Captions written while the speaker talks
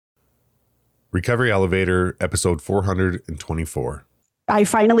Recovery Elevator, episode 424. I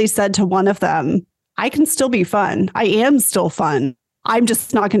finally said to one of them, I can still be fun. I am still fun. I'm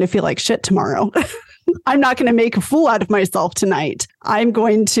just not going to feel like shit tomorrow. I'm not going to make a fool out of myself tonight. I'm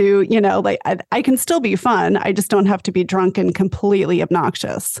going to, I can still be fun. I just don't have to be drunk and completely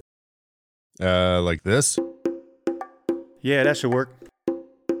obnoxious. Like this? Yeah, that should work.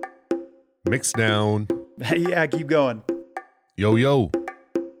 Mix down. Yeah, keep going. Yo, yo.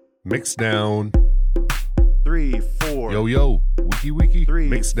 Mix down. 3, 4. Yo, yo. Wiki, wiki. 3,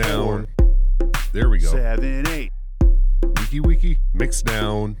 mix 4. down. There we go. 7, 8. Wiki, wiki. Mix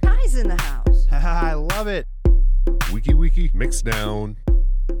down. Guys in the house. I love it. Wiki, wiki. Mix down.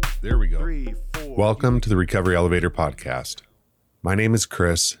 There we go. 3, 4. Welcome to the Recovery Elevator podcast. My name is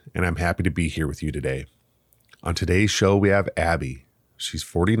Chris, and I'm happy to be here with you today. On today's show, we have Abby. She's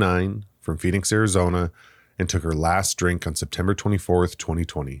 49, from Phoenix, Arizona, and took her last drink on September 24th,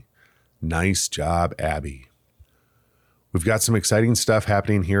 2020. Nice job, Abby. We've got some exciting stuff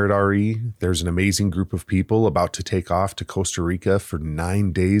happening here at RE. There's an amazing group of people about to take off to Costa Rica for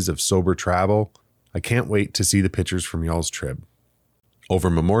 9 days of sober travel. I can't wait to see the pictures from y'all's trip. Over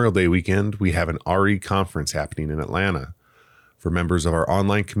Memorial Day weekend, we have an RE conference happening in Atlanta. For members of our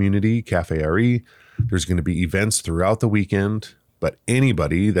online community, Cafe RE, there's going to be events throughout the weekend, but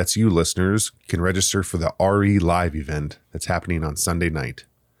anybody, that's you listeners, can register for the RE Live event that's happening on Sunday night.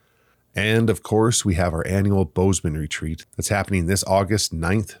 And of course, we have our annual Bozeman retreat that's happening this August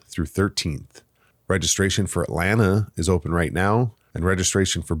 9th through 13th. Registration for Atlanta is open right now, and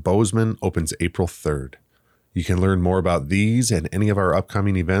registration for Bozeman opens April 3rd. You can learn more about these and any of our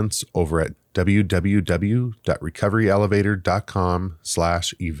upcoming events over at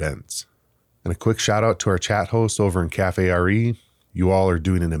www.recoveryelevator.com/events. And a quick shout out to our chat hosts over in Cafe RE. You all are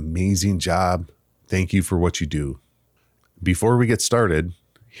doing an amazing job. Thank you for what you do. Before we get started,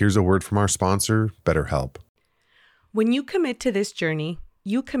 here's a word from our sponsor, BetterHelp. When you commit to this journey,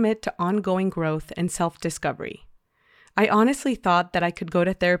 you commit to ongoing growth and self-discovery. I honestly thought that I could go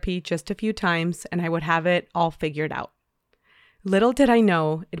to therapy just a few times and I would have it all figured out. Little did I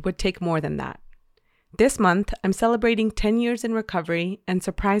know it would take more than that. This month, I'm celebrating 10 years in recovery, and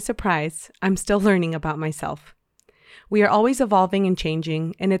surprise, surprise, I'm still learning about myself. We are always evolving and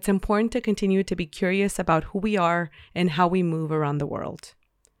changing, and it's important to continue to be curious about who we are and how we move around the world.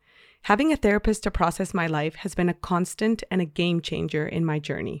 Having a therapist to process my life has been a constant and a game changer in my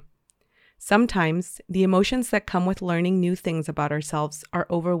journey. Sometimes, the emotions that come with learning new things about ourselves are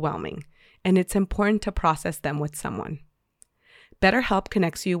overwhelming, and it's important to process them with someone. BetterHelp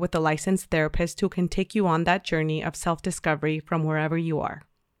connects you with a licensed therapist who can take you on that journey of self-discovery from wherever you are.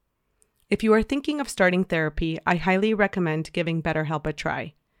 If you are thinking of starting therapy, I highly recommend giving BetterHelp a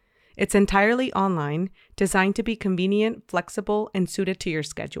try. It's entirely online, designed to be convenient, flexible, and suited to your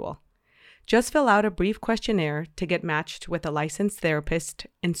schedule. Just fill out a brief questionnaire to get matched with a licensed therapist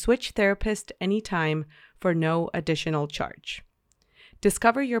and switch therapist anytime for no additional charge.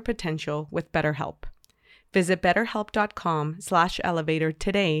 Discover your potential with BetterHelp. Visit betterhelp.com/elevator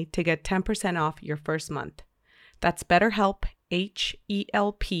today to get 10% off your first month. That's BetterHelp,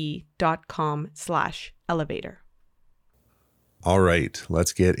 HELP.com/elevator. All right,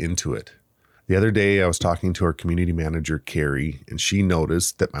 let's get into it. The other day, I was talking to our community manager, Carrie, and she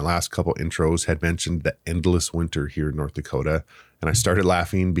noticed that my last couple intros had mentioned the endless winter here in North Dakota, and I started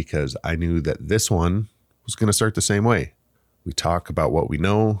laughing because I knew that this one was going to start the same way. We talk about what we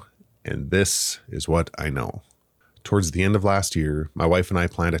know, and this is what I know. Towards the end of last year, my wife and I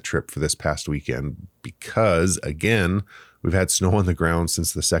planned a trip for this past weekend because, again, we've had snow on the ground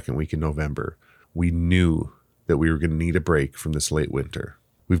since the second week in November. We knew that we were going to need a break from this late winter.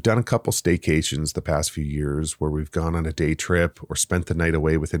 We've done a couple staycations the past few years where we've gone on a day trip or spent the night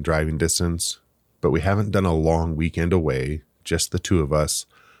away within driving distance, but we haven't done a long weekend away, just the two of us,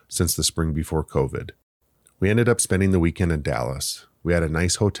 since the spring before COVID. We ended up spending the weekend in Dallas. We had a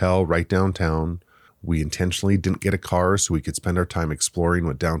nice hotel right downtown. We intentionally didn't get a car so we could spend our time exploring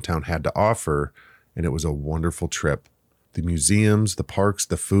what downtown had to offer, and it was a wonderful trip. The museums, the parks,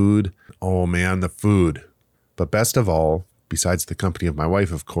 the food. Oh man, the food. But best of all, besides the company of my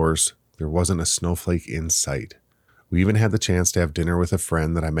wife, of course, there wasn't a snowflake in sight. We even had the chance to have dinner with a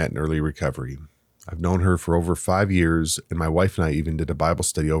friend that I met in early recovery. I've known her for over 5 years, and my wife and I even did a Bible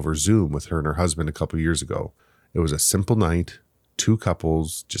study over Zoom with her and her husband a couple years ago. It was a simple night, 2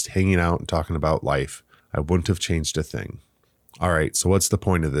 couples just hanging out and talking about life. I wouldn't have changed a thing. All right, so what's the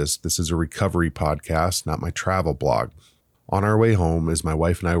point of this? This is a recovery podcast, not my travel blog. On our way home, as my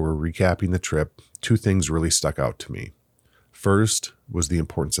wife and I were recapping the trip, 2 things really stuck out to me. First was the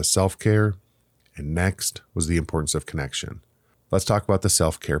importance of self-care, and next was the importance of connection. Let's talk about the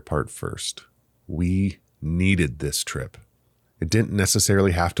self-care part first. We needed this trip. It didn't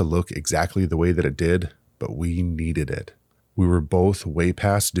necessarily have to look exactly the way that it did, but we needed it. We were both way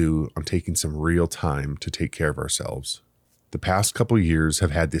past due on taking some real time to take care of ourselves. The past couple years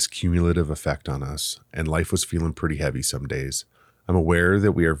have had this cumulative effect on us, and life was feeling pretty heavy some days. I'm aware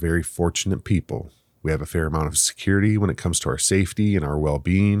that we are very fortunate people. We have a fair amount of security when it comes to our safety and our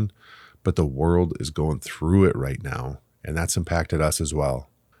well-being, but the world is going through it right now, and that's impacted us as well.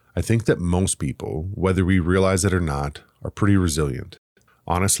 I think that most people, whether we realize it or not, are pretty resilient.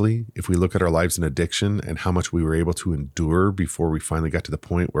 Honestly, if we look at our lives in addiction and how much we were able to endure before we finally got to the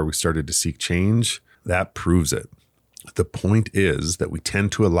point where we started to seek change, that proves it. The point is that we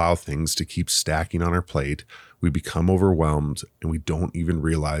tend to allow things to keep stacking on our plate. We become overwhelmed and we don't even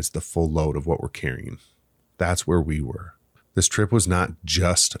realize the full load of what we're carrying. That's where we were. This trip was not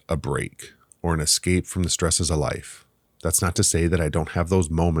just a break or an escape from the stresses of life. That's not to say that I don't have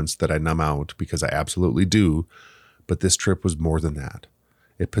those moments that I numb out, because I absolutely do, but this trip was more than that.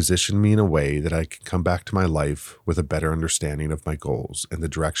 It positioned me in a way that I can come back to my life with a better understanding of my goals and the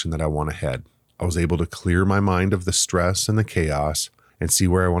direction that I want to head. I was able to clear my mind of the stress and the chaos and see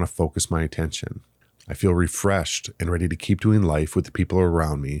where I want to focus my attention. I feel refreshed and ready to keep doing life with the people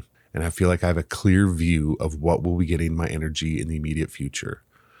around me, and I feel like I have a clear view of what will be getting my energy in the immediate future.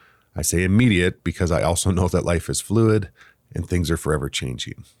 I say immediate because I also know that life is fluid and things are forever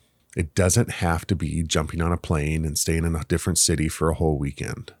changing. It doesn't have to be jumping on a plane and staying in a different city for a whole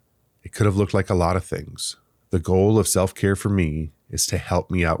weekend. It could have looked like a lot of things. The goal of self-care for me is to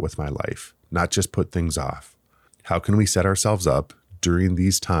help me out with my life, not just put things off. How can we set ourselves up during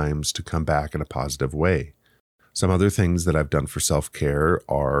these times to come back in a positive way? Some other things that I've done for self-care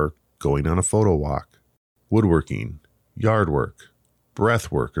are going on a photo walk, woodworking, yard work,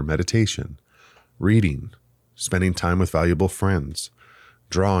 breath work or meditation, reading, spending time with valuable friends,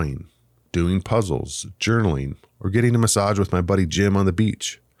 drawing, doing puzzles, journaling, or getting a massage with my buddy Jim on the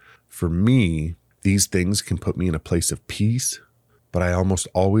beach. For me, these things can put me in a place of peace, but I almost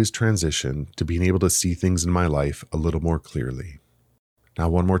always transition to being able to see things in my life a little more clearly. Now,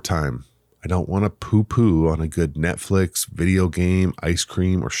 one more time, I don't want to poo-poo on a good Netflix, video game, ice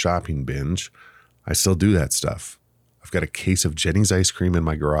cream, or shopping binge. I still do that stuff. I've got a case of Jenny's ice cream in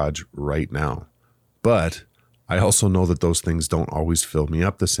my garage right now. But I also know that those things don't always fill me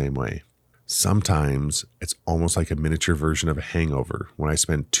up the same way. Sometimes it's almost like a miniature version of a hangover when I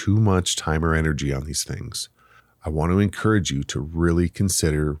spend too much time or energy on these things. I want to encourage you to really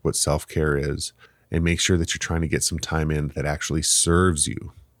consider what self-care is and make sure that you're trying to get some time in that actually serves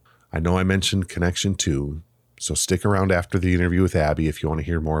you. I know I mentioned connection too, so stick around after the interview with Abby if you want to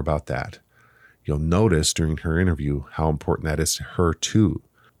hear more about that. You'll notice during her interview how important that is to her too.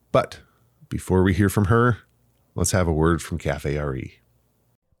 But before we hear from her, let's have a word from Cafe RE.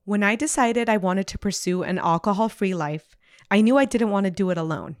 When I decided I wanted to pursue an alcohol-free life, I knew I didn't want to do it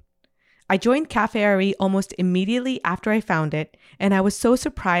alone. I joined Cafe RE almost immediately after I found it, and I was so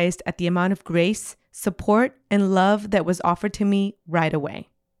surprised at the amount of grace, support, and love that was offered to me right away.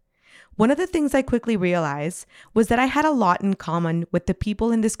 One of the things I quickly realized was that I had a lot in common with the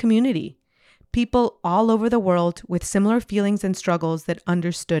people in this community. People all over the world with similar feelings and struggles that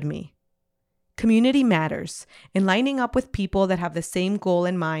understood me. Community matters, and lining up with people that have the same goal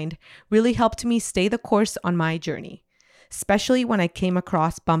in mind really helped me stay the course on my journey, especially when I came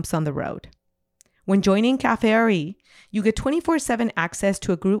across bumps on the road. When joining Cafe RE, you get 24/7 access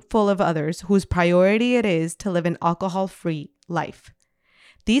to a group full of others whose priority it is to live an alcohol-free life.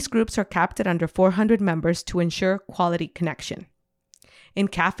 These groups are capped at under 400 members to ensure quality connection. In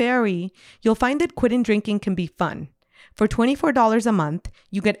Cafe RE, you'll find that quitting drinking can be fun. For $24 a month,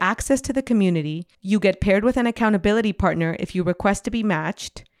 you get access to the community, you get paired with an accountability partner if you request to be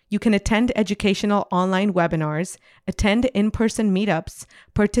matched, you can attend educational online webinars, attend in-person meetups,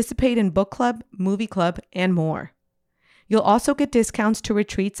 participate in book club, movie club, and more. You'll also get discounts to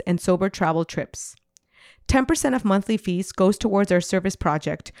retreats and sober travel trips. 10% of monthly fees goes towards our service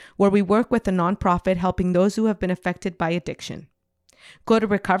project, where we work with a nonprofit helping those who have been affected by addiction. Go to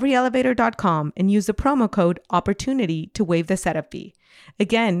recoveryelevator.com and use the promo code OPPORTUNITY to waive the setup fee.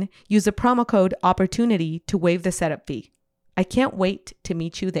 Again, use the promo code OPPORTUNITY to waive the setup fee. I can't wait to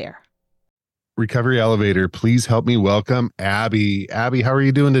meet you there. Recovery Elevator, please help me welcome Abby. Abby, how are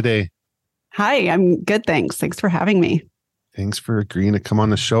you doing today? Hi, I'm good. Thanks for having me. Thanks for agreeing to come on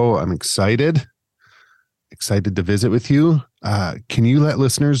the show. I'm excited to visit with you. Can you let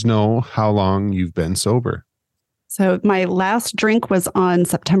listeners know how long you've been sober? So my last drink was on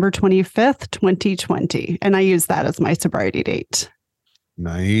September 25th, 2020, and I use that as my sobriety date.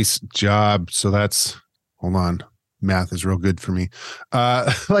 Nice job. So that's, hold on, Math is real good for me.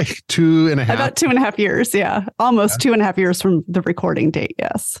 Like 2.5. About 2.5 years. Yeah. Almost 2.5 years from the recording date.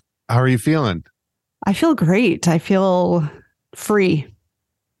 Yes. How are you feeling? I feel great. I feel free.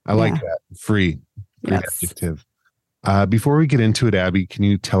 I like that. Free. Great Yes. adjective. Before we get into it, Abby, can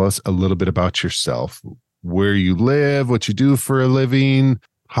you tell us a little bit about yourself? Where you live, what you do for a living,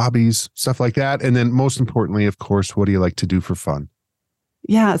 hobbies, stuff like that. And then most importantly, of course, what do you like to do for fun?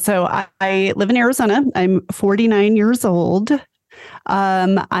 Yeah. So I live in Arizona. I'm 49 years old.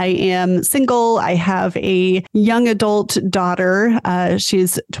 I am single. I have a young adult daughter.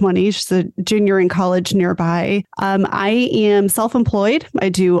 She's 20. She's a junior in college nearby. I am self-employed. I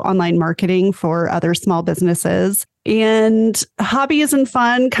do online marketing for other small businesses, and hobbies and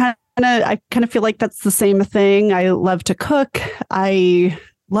fun. I kind of feel like that's the same thing. I love to cook. I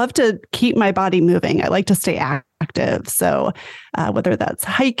love to keep my body moving. I like to stay active. So whether that's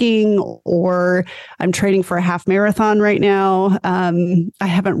hiking or I'm training for a half marathon right now. I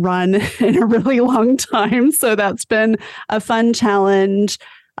haven't run in a really long time. So that's been a fun challenge.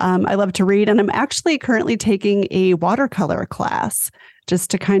 I love to read. And I'm actually currently taking a watercolor class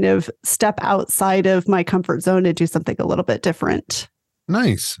just to kind of step outside of my comfort zone and do something a little bit different.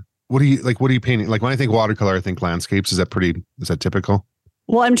 Nice. What are you painting? Like when I think watercolor, I think landscapes. Is that typical?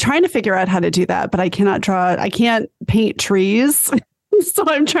 Well, I'm trying to figure out how to do that, but I can't paint trees. So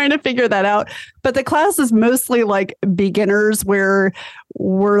I'm trying to figure that out. But the class is mostly like beginners where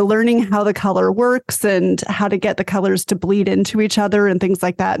we're learning how the color works and how to get the colors to bleed into each other and things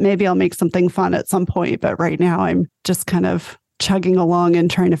like that. Maybe I'll make something fun at some point, but right now I'm just kind of chugging along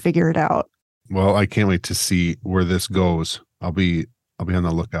and trying to figure it out. Well, I can't wait to see where this goes. I'll be on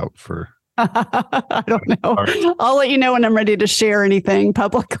the lookout for. I don't know. Right. I'll let you know when I'm ready to share anything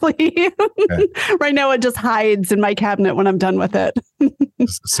publicly. Okay. Right now, it just hides in my cabinet when I'm done with it.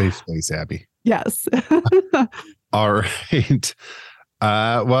 It's a safe space, Abby. Yes. All right.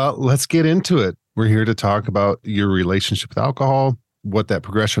 Well, let's get into it. We're here to talk about your relationship with alcohol, what that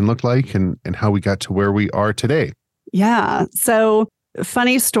progression looked like, and how we got to where we are today. Yeah. So,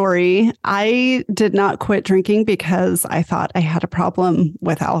 funny story. I did not quit drinking because I thought I had a problem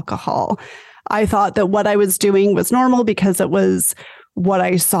with alcohol. I thought that what I was doing was normal because it was what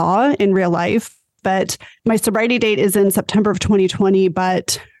I saw in real life. But my sobriety date is in September of 2020,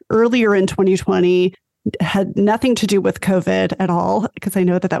 but earlier in 2020 had nothing to do with COVID at all, because I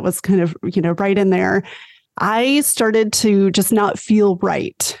know that was kind of, right in there. I started to just not feel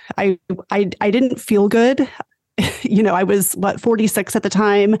right. I didn't feel good. I was 46 at the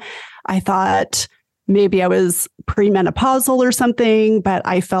time. I thought maybe I was premenopausal or something, but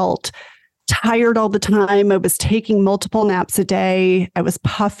I felt tired all the time. I was taking multiple naps a day. I was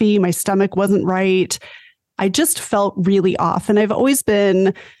puffy. My stomach wasn't right. I just felt really off. And I've always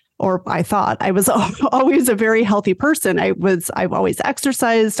been, or I thought I was always a very healthy person. I've always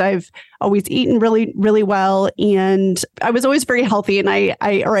exercised. I've always eaten really, really well. And I was always very healthy. And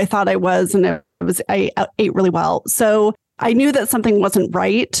I thought I was, and I ate really well. So I knew that something wasn't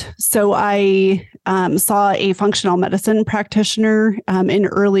right. So I saw a functional medicine practitioner in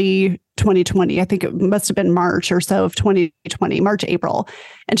early 2020. I think it must have been March or so of 2020, March, April.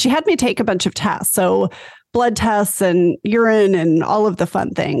 And she had me take a bunch of tests. So blood tests and urine and all of the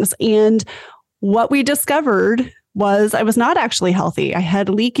fun things. And what we discovered was I was not actually healthy. I had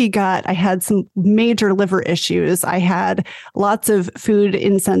leaky gut. I had some major liver issues. I had lots of food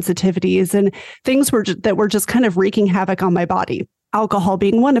insensitivities and things that were just kind of wreaking havoc on my body. Alcohol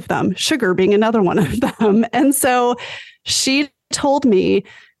being one of them, sugar being another one of them. And so she told me,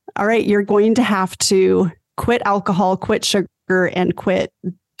 all right, you're going to have to quit alcohol, quit sugar, and quit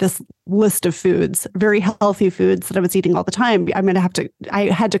this list of foods, very healthy foods that I was eating all the time. I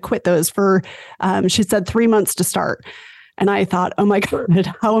had to quit those for, she said 3 months to start. And I thought, oh my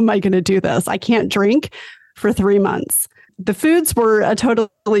God, how am I going to do this? I can't drink for 3 months. The foods were a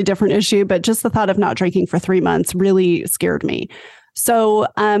totally different issue, but just the thought of not drinking for 3 months really scared me. So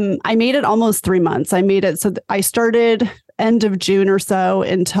I made it almost 3 months. I made it. So I started end of June or so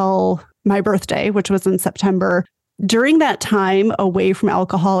until my birthday, which was in September. During that time away from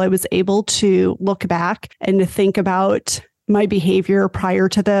alcohol, I was able to look back and to think about my behavior prior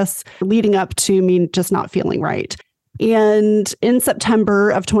to this, leading up to me just not feeling right. And in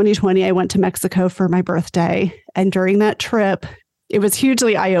September of 2020, I went to Mexico for my birthday. And during that trip, it was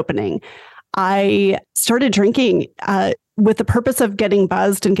hugely eye-opening. I started drinking with the purpose of getting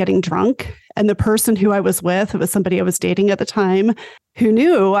buzzed and getting drunk. And the person who I was with, it was somebody I was dating at the time, who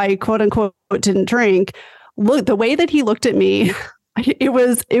knew I quote unquote didn't drink. Look, the way that he looked at me,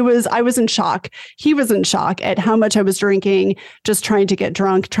 I was in shock. He was in shock at how much I was drinking, just trying to get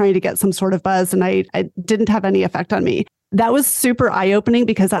drunk, trying to get some sort of buzz. And I didn't have any effect on me. That was super eye-opening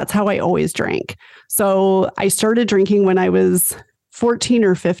because that's how I always drank. So I started drinking when I was 14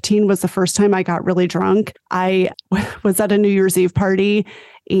 or 15 was the first time I got really drunk. I was at a New Year's Eve party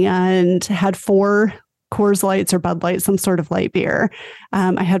and had 4 Coors Lights or Bud Light, some sort of light beer.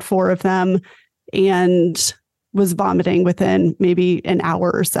 I had 4 of them and was vomiting within maybe an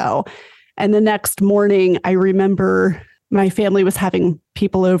hour or so. And the next morning, I remember my family was having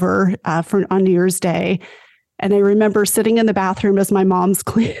people over on New Year's Day. And I remember sitting in the bathroom as my mom's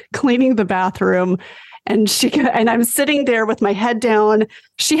cleaning the bathroom. And I'm sitting there with my head down.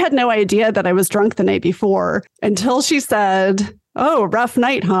 She had no idea that I was drunk the night before until she said, "Oh, rough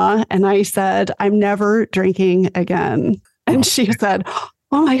night, huh?" And I said, "I'm never drinking again." And she said,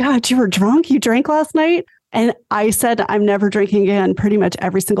 "Oh my God, you were drunk? You drank last night?" And I said, "I'm never drinking again," pretty much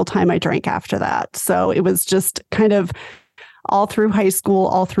every single time I drank after that. So it was just kind of all through high school,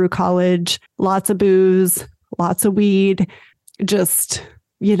 all through college, lots of booze, lots of weed, just,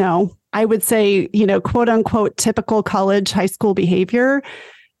 I would say, quote unquote, typical college, high school behavior.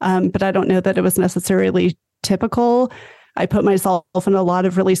 But I don't know that it was necessarily typical. I put myself in a lot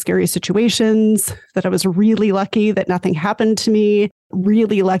of really scary situations, that I was really lucky that nothing happened to me,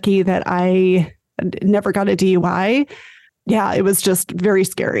 really lucky that I never got a DUI. Yeah, it was just very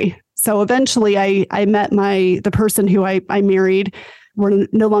scary. So eventually I met the person who I married. We're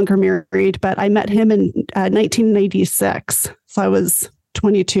no longer married, but I met him in 1996. So I was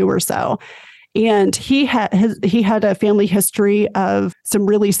 22 or so. And he had a family history of some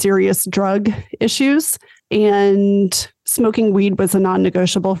really serious drug issues, and smoking weed was a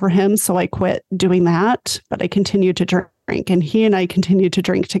non-negotiable for him. So I quit doing that, but I continued to drink, and he and I continued to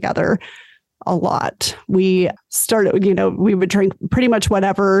drink together a lot. We started, we would drink pretty much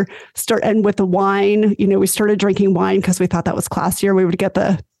whatever, and with the wine, we started drinking wine because we thought that was classier. We would get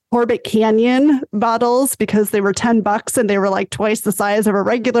the Corbett Canyon bottles because they were $10 and they were like twice the size of a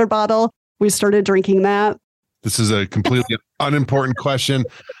regular bottle. We started drinking that. This is a completely unimportant question,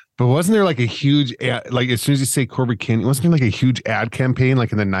 but wasn't there like a huge ad, like as soon as you say Corbett Canyon, wasn't there like a huge ad campaign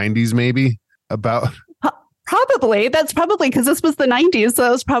like in the 90s maybe about? Probably. That's probably because this was the 90s. So that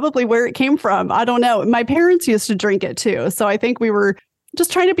was probably where it came from. I don't know. My parents used to drink it too. So I think we were just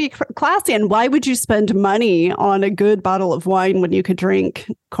trying to be classy. And why would you spend money on a good bottle of wine when you could drink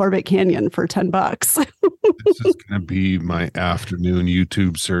Corbett Canyon for $10? This is going to be my afternoon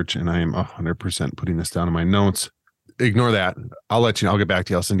YouTube search, and I am 100% putting this down in my notes. Ignore that. I'll let you know. I'll get back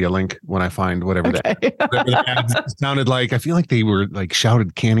to you. I'll send you a link when I find whatever the ads sounded like. I feel like they were like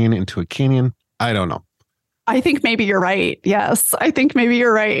shouted canyon into a canyon. I don't know. I think maybe you're right. Yes, I think maybe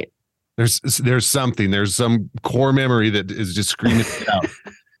you're right. There's something. There's some core memory that is just screaming it out.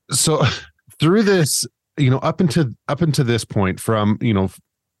 So through this, up into this point, from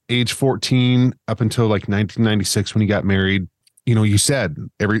age 14 up until like 1996 when you got married, you said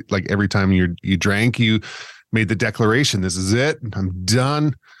every time you drank, you made the declaration, "This is it. I'm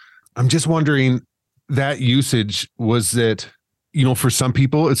done." I'm just wondering, that usage, was it, for some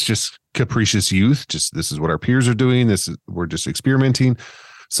people it's just capricious youth, just this is what our peers are doing, we're just experimenting.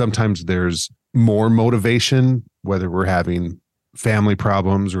 Sometimes there's more motivation, whether we're having family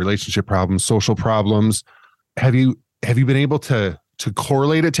problems, relationship problems, social problems. Have you been able to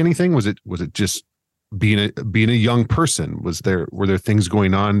correlate it to anything? Was it just being a young person? Were there things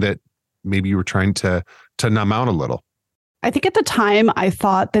going on that maybe you were trying to numb out a little? I think at the time I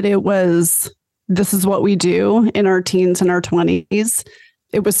thought that this is what we do in our teens and our 20s.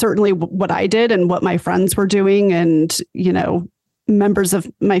 It was certainly what I did and what my friends were doing, and, members of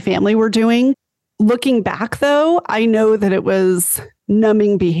my family were doing. Looking back, though, I know that it was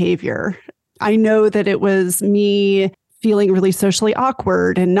numbing behavior. I know that it was me feeling really socially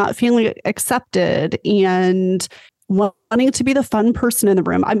awkward and not feeling accepted and wanting to be the fun person in the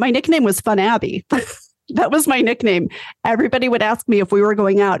room. My nickname was Fun Abby. That was my nickname. Everybody would ask me if we were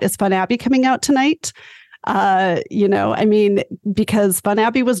going out, "Is Fun Abby coming out tonight?" Because Fun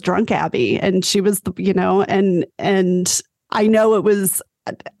Abby was Drunk Abby, and she was, and I know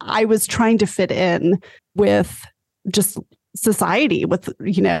I was trying to fit in with just society, with,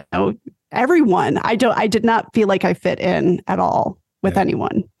 everyone. I did not feel like I fit in at all with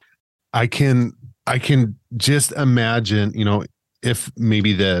anyone. I can just imagine, if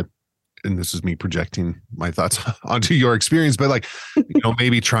maybe and this is me projecting my thoughts onto your experience, but like,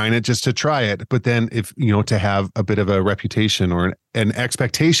 maybe trying it just to try it. But then if, to have a bit of a reputation or an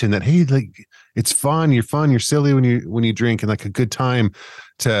expectation that, hey, like, it's fun, you're silly when you drink, and like a good time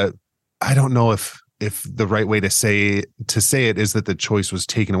I don't know if if the right way to say it is that the choice was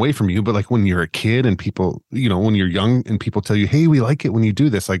taken away from you. But like when you're a kid and people, when you're young and people tell you, hey, we like it when you do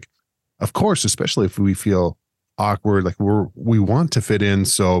this, like, of course, especially if we feel awkward, like we want to fit in.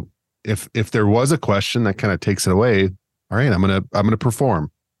 So if there was a question that kind of takes it away, all right, I'm gonna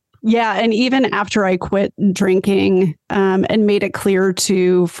perform. Yeah. And even after I quit drinking and made it clear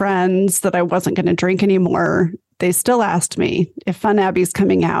to friends that I wasn't going to drink anymore, they still asked me if Fun Abby's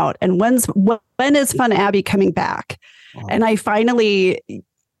coming out and when is Fun Abby coming back? Oh. And I finally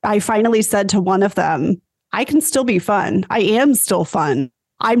said to one of them, I can still be fun. I am still fun.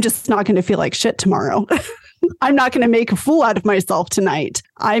 I'm just not going to feel like shit tomorrow. I'm not going to make a fool out of myself tonight.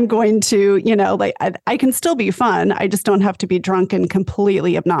 I'm going to, I can still be fun. I just don't have to be drunk and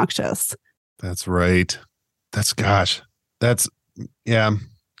completely obnoxious. That's right. Yeah.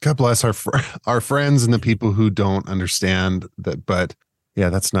 God bless our friends and the people who don't understand that. But yeah,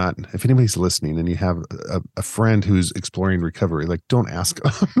 that's not, if anybody's listening and you have a friend who's exploring recovery, like don't ask,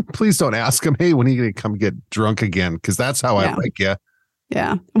 please don't ask them, hey, when are you going to come get drunk again? Because that's how I like you.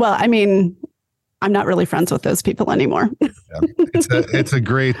 Yeah. Well, I mean, I'm not really friends with those people anymore. Yeah.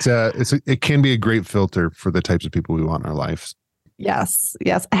 It can be a great filter for the types of people we want in our lives. Yes.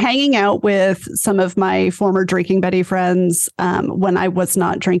 Hanging out with some of my former drinking buddy friends when I was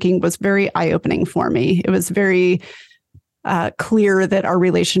not drinking was very eye-opening for me. It was very clear that our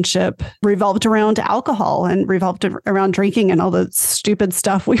relationship revolved around alcohol and revolved around drinking and all the stupid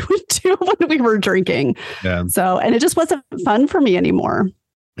stuff we would do when we were drinking. Yeah. So, and it just wasn't fun for me anymore.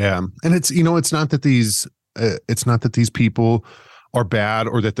 Yeah. And it's not that these people are bad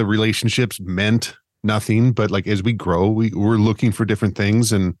or that the relationships meant nothing, but like as we grow, we're looking for different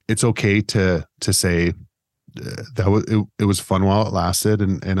things, and it's okay to say that it was fun while it lasted,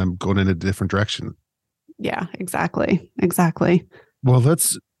 and I'm going in a different direction. Yeah, exactly. Well,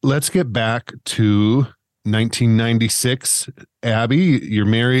 let's get back to 1996. Abby, you're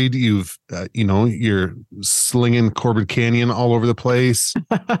married. You've you're slinging Corbin Canyon all over the place.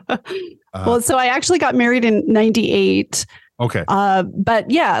 Well, so I actually got married in 98. Okay.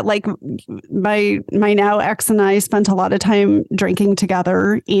 But yeah, like my now ex and I spent a lot of time drinking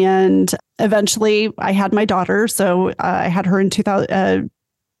together, and eventually I had my daughter. So I had her in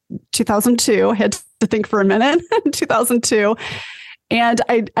 2002. I had to think for a minute. 2002. And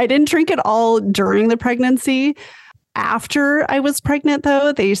I didn't drink at all during the pregnancy. After I was pregnant,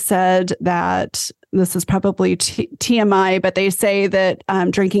 though, they said that this is probably TMI, but they say that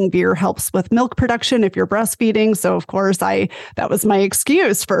drinking beer helps with milk production if you're breastfeeding. So, of course, that was my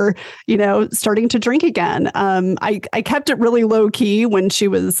excuse for, starting to drink again. I kept it really low key when she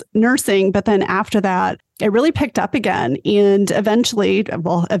was nursing, but then after that, it really picked up again. And eventually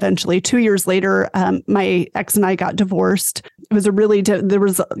 2 years later, my ex and I got divorced. It was there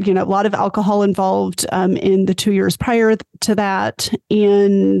was a lot of alcohol involved in the 2 years prior to that.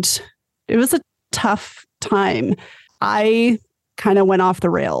 And it was a tough time. I kind of went off the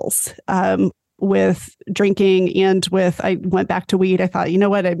rails with drinking and I went back to weed. I thought, you know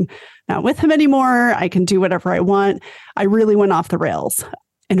what? I'm not with him anymore. I can do whatever I want. I really went off the rails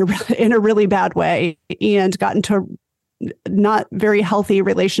in a really bad way and got into a not very healthy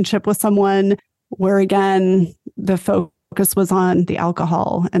relationship with someone where, again, the focus was on the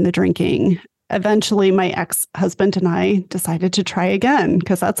alcohol and the drinking. Eventually, my ex-husband and I decided to try again,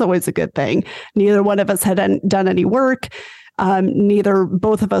 because that's always a good thing. Neither one of us had done any work.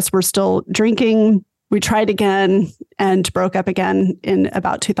 Both of us were still drinking. We tried again and broke up again in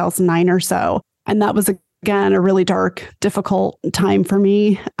about 2009 or so. And that was, again, a really dark, difficult time for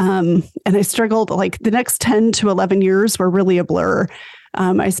me. And I struggled, like the next 10 to 11 years were really a blur.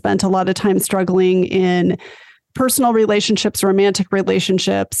 I spent a lot of time struggling in personal relationships, romantic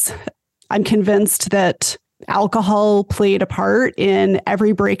relationships. I'm convinced that alcohol played a part in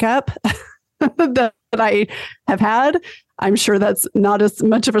every breakup that I have had. I'm sure that's not as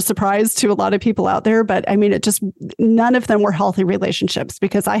much of a surprise to a lot of people out there, but I mean, none of them were healthy relationships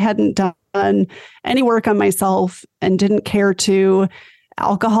because I hadn't done any work on myself and didn't care to.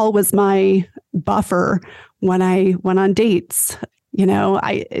 Alcohol was my buffer when I went on dates. It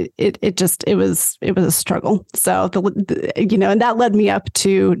was a struggle. So and that led me up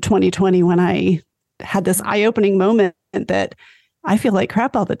to 2020 when I had this eye-opening moment that I feel like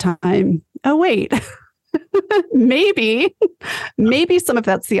crap all the time. Oh, wait, maybe some of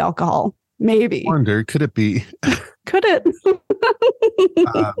that's the alcohol. Maybe. I wonder, could it be? Could it?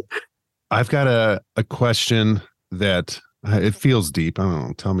 I've got a question that it feels deep. I don't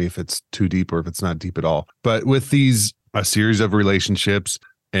know. Tell me if it's too deep or if it's not deep at all. But with a series of relationships,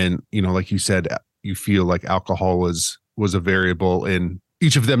 and like you said, you feel like alcohol was a variable in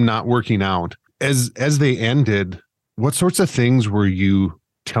each of them not working out. as they ended, what sorts of things were you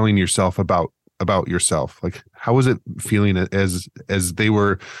telling yourself about yourself? Like, how was it feeling as they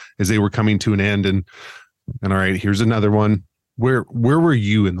were coming to an end, and all right, here's another one. Where were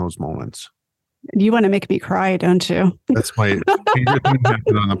you in those moments? You want to make me cry, don't you? That's my favorite thing that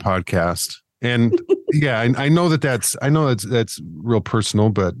happened on the podcast. And yeah, I know that's real personal,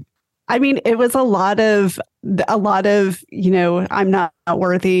 but I mean, it was a lot of, I'm not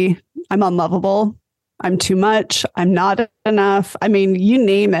worthy. I'm unlovable. I'm too much. I'm not enough. I mean, you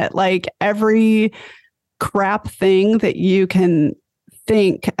name it, like every crap thing that you can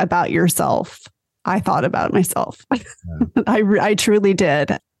think about yourself, I thought about myself. Yeah. I truly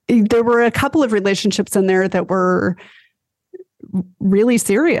did. There were a couple of relationships in there that were really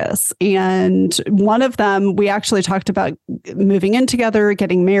serious. And one of them, we actually talked about moving in together,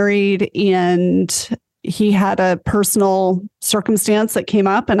 getting married, and he had a personal circumstance that came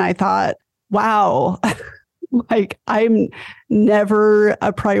up. And I thought, wow, like I'm never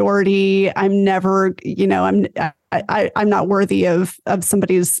a priority. I'm never, I'm not worthy of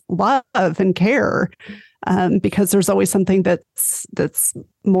somebody's love and care, because there's always something that's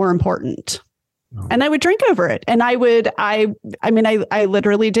more important. Oh. And I would drink over it. And I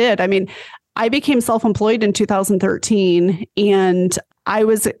literally did. I mean, I became self-employed in 2013, and I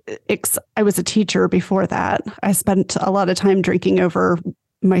was a teacher before that. I spent a lot of time drinking over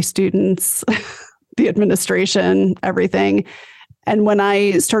my students, the administration, everything. And when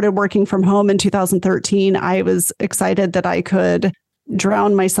I started working from home in 2013, I was excited that I could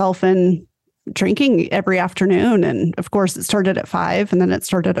drown myself in drinking every afternoon. And of course, it started at 5, and then it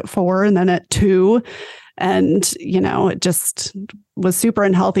started at 4, and then at 2. And, it just was super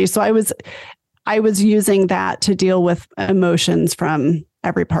unhealthy. So I was using that to deal with emotions from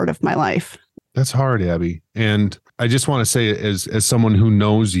every part of my life. That's hard, Abby. And I just want to say, as someone who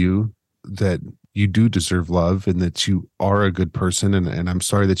knows you, that you do deserve love and that you are a good person. And I'm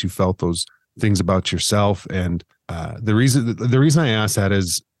sorry that you felt those things about yourself. And the reason I ask that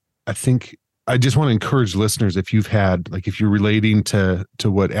is, I think I just want to encourage listeners, if you're relating to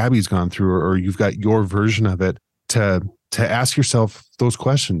what Abby's gone through, or you've got your version of it, to ask yourself those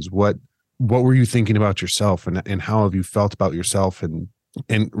questions. What were you thinking about yourself, and how have you felt about yourself, and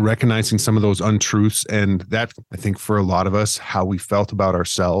recognizing some of those untruths. And that, I think, for a lot of us, how we felt about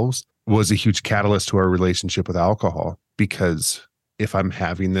ourselves was a huge catalyst to our relationship with alcohol. Because if I'm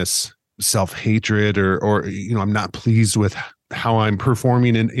having this self-hatred, or I'm not pleased with how I'm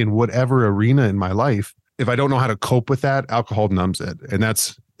performing in whatever arena in my life, if I don't know how to cope with that, alcohol numbs it. And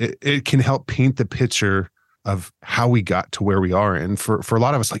it can help paint the picture of how we got to where we are. And for a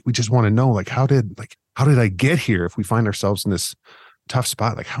lot of us, like, we just want to know, like, how did I get here? If we find ourselves in this tough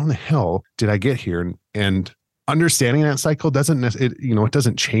spot, like, how in the hell did I get here? And understanding that cycle it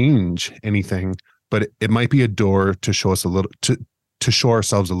doesn't change anything, but it might be a door to show us to show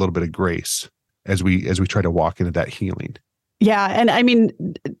ourselves a little bit of grace as we try to walk into that healing. Yeah. And I mean,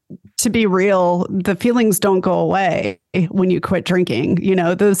 to be real, the feelings don't go away when you quit drinking.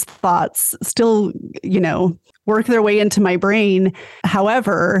 Those thoughts still, work their way into my brain.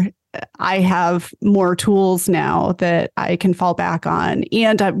 However, I have more tools now that I can fall back on,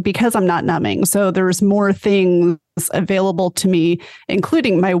 and because I'm not numbing. So there's more things available to me,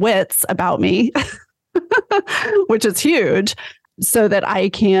 including my wits about me, which is huge, so that I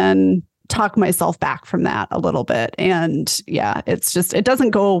can talk myself back from that a little bit. And yeah, it's just, it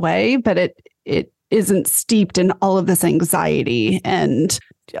doesn't go away, but it isn't steeped in all of this anxiety and,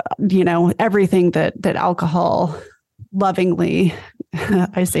 everything that alcohol lovingly,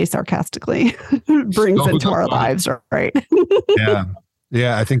 I say sarcastically, brings into our lives, right?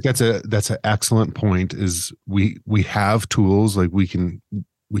 Yeah. I think that's an excellent point. Is we have tools, like we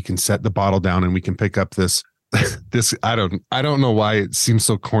can set the bottle down and we can pick up this I don't know why it seems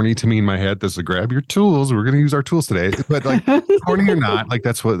so corny to me in my head. This is grab your tools. We're going to use our tools today. But like, corny or not, like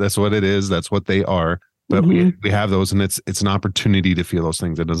that's what it is. That's what they are. But we have those, and it's an opportunity to feel those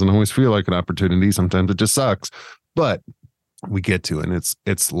things. It doesn't always feel like an opportunity. Sometimes it just sucks, but we get to, and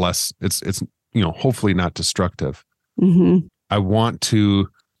it's less, it's hopefully not destructive. Mm-hmm. I want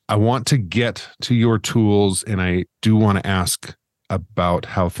to get to your tools, and I do want to ask about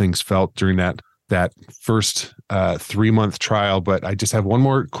how things felt during that first 3-month trial. But I just have one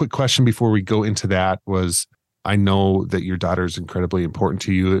more quick question before we go into that. Was, I know that your daughter is incredibly important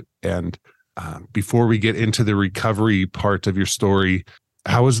to you. And before we get into the recovery part of your story,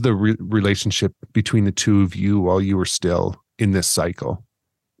 how was the relationship between the two of you while you were still in this cycle?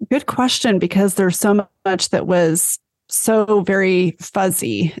 Good question, because there's so much that was so very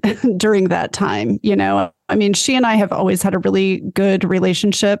fuzzy during that time. I mean, she and I have always had a really good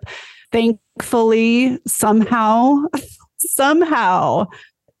relationship. thankfully, somehow,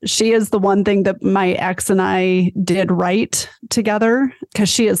 she is the one thing that my ex and I did right together, because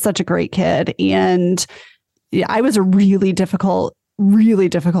she is such a great kid. And yeah, I was a really difficult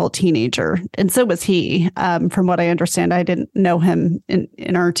teenager. And so was he. From what I understand, I didn't know him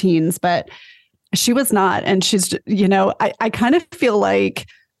in our teens, but she was not. And she's, I kind of feel like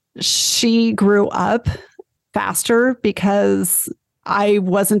she grew up faster because I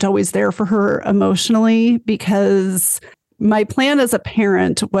wasn't always there for her emotionally, because my plan as a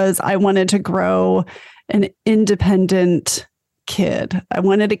parent was I wanted to grow an independent kid. I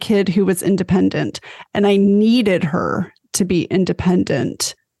wanted a kid who was independent, and I needed her to be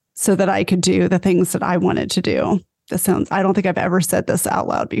independent so that I could do the things that I wanted to do. I don't think I've ever said this out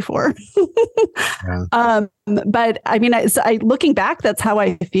loud before. Yeah. But I mean, looking back, that's how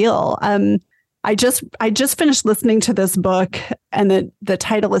I feel. I just finished listening to this book, and the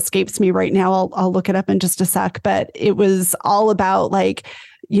title escapes me right now. I'll look it up in just a sec, but it was all about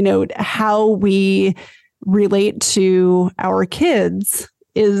how we relate to our kids.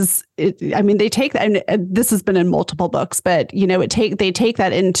 They take that, and this has been in multiple books, but they take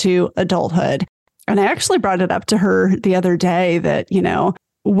that into adulthood. And I actually brought it up to her the other day that,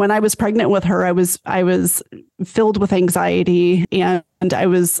 when I was pregnant with her, I was filled with anxiety, and I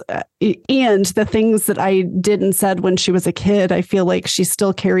was, and the things that I did and said when she was a kid, I feel like she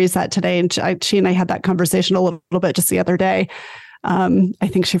still carries that today. And she and I had that conversation a little bit just the other day. I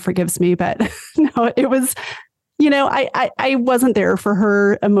think she forgives me, but no, it was, I wasn't there for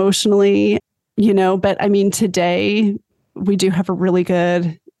her emotionally, but I mean, today we do have a really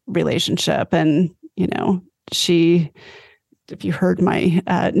good relationship, and, if you heard my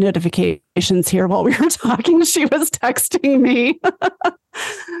notifications here while we were talking, she was texting me.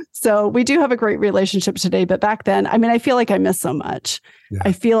 So we do have a great relationship today. But back then, I mean, I feel like I missed so much. Yeah.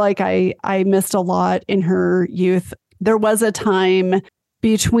 I feel like I missed a lot in her youth. There was a time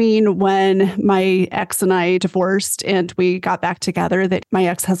between when my ex and I divorced and we got back together that my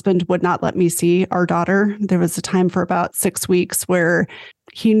ex-husband would not let me see our daughter. There was a time for about 6 weeks where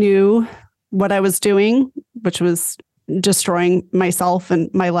he knew what I was doing, which was destroying myself and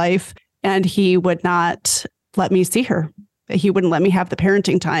my life. And he would not let me see her. He wouldn't let me have the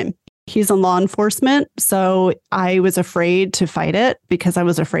parenting time. He's in law enforcement. So I was afraid to fight it because I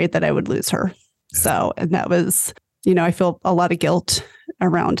was afraid that I would lose her. Yeah. So, and that was, I feel a lot of guilt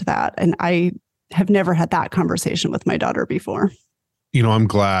around that. And I have never had that conversation with my daughter before. I'm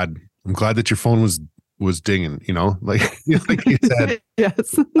glad that your phone was dinging, like you said.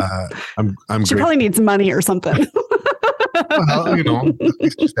 Yes. I'm she probably needs money or something. Well,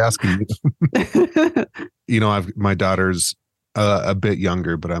 just asking. My daughter's a bit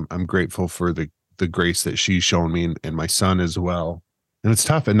younger, but I'm grateful for the grace that she's shown me, and my son as well. And it's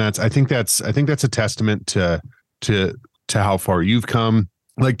tough, and I think that's a testament to how far you've come.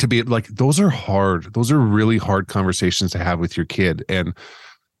 Like, to be like, those are hard. Those are really hard conversations to have with your kid, and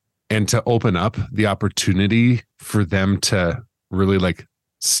to open up the opportunity for them to really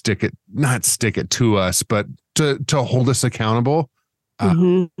not stick it to us, but to hold us accountable.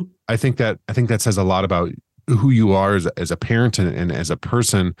 Mm-hmm. I think that says a lot about who you are as a parent and as a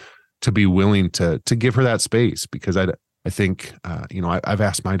person, to be willing to give her that space, because I think I've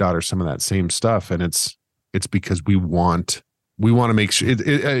asked my daughter some of that same stuff, and it's because we want to make sure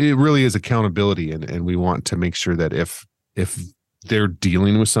it really is accountability, and we want to make sure that if they're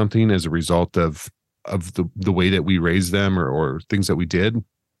dealing with something as a result of the way that we raised them or things that we did,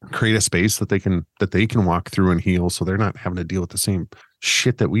 create a space that they can walk through and heal, so they're not having to deal with the same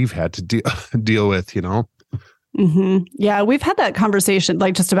shit that we've had to deal with, Mm-hmm. Yeah, we've had that conversation,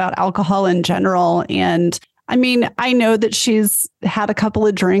 just about alcohol in general. And I mean, I know that she's had a couple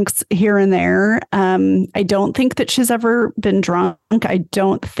of drinks here and there. I don't think that she's ever been drunk. I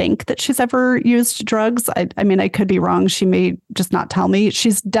don't think that she's ever used drugs. I mean, I could be wrong. She may just not tell me.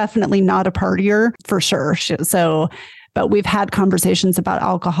 She's definitely not a partier for sure. But we've had conversations about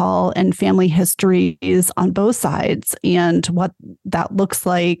alcohol and family histories on both sides and what that looks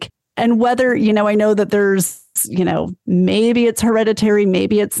like. And whether, I know that there's, maybe it's hereditary,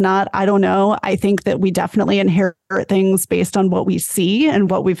 maybe it's not. I don't know. I think that we definitely inherit things based on what we see and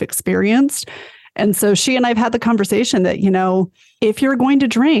what we've experienced. And so she and I've had the conversation that, if you're going to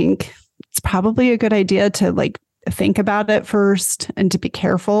drink, it's probably a good idea to think about it first, and to be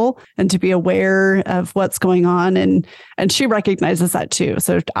careful and to be aware of what's going on. And she recognizes that too.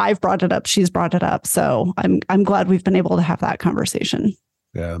 So I've brought it up. She's brought it up. So I'm glad we've been able to have that conversation.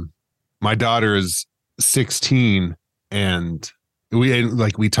 Yeah. My daughter is 16, and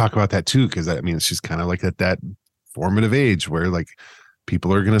we talk about that too, because I mean, she's kind of at that formative age where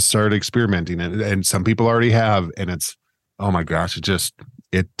people are going to start experimenting, and some people already have, and it's, oh my gosh,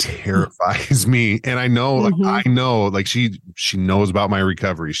 it terrifies me. And I know, like she knows about my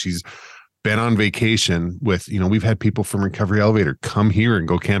recovery. She's been on vacation with, we've had people from Recovery Elevator come here and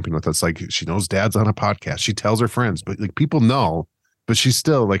go camping with us. Like, she knows Dad's on a podcast. She tells her friends, but like, people know, but she's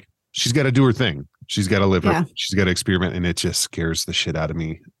still like, she's got to do her thing. She's got to live her, she's got to experiment, and it just scares the shit out of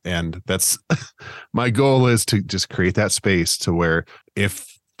me. And that's my goal, is to just create that space to where, if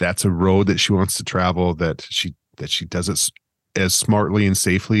that's a road that she wants to travel, that she does it as smartly and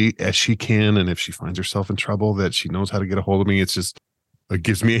safely as she can. And if she finds herself in trouble, that she knows how to get a hold of me. It's just, it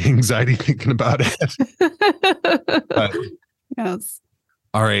gives me anxiety thinking about it. Yes.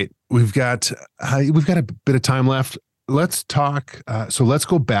 All right. We've got a bit of time left. Let's talk. So let's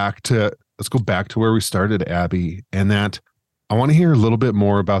go back to where we started, Abby, and that I want to hear a little bit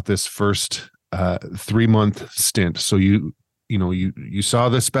more about this first 3-month stint. So you saw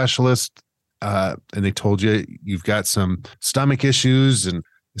the specialist, and they told you you've got some stomach issues and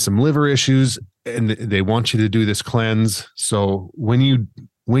some liver issues, and they want you to do this cleanse. So when you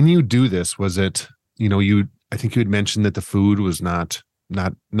do this, was it, I think you had mentioned that the food was not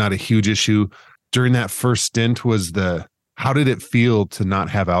a huge issue during that first stint. How did it feel to not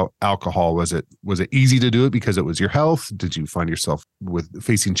have alcohol? Was it easy to do it because it was your health? Did you find yourself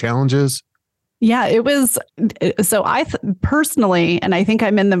facing challenges? Yeah, it was. So personally, and I think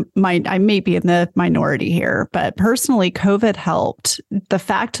I may be in the minority here, but personally, COVID helped. The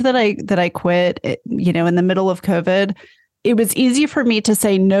fact that I quit, in the middle of COVID, it was easy for me to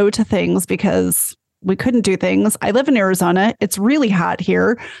say no to things because we couldn't do things. I live in Arizona. It's really hot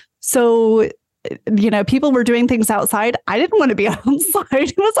here. So, people were doing things outside. I didn't want to be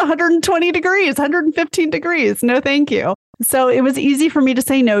outside. It was 120 degrees, 115 degrees. No, thank you. So it was easy for me to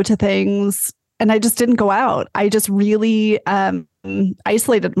say no to things. And I just didn't go out. I just really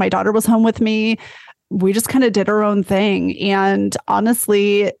isolated. My daughter was home with me. We just kind of did our own thing. And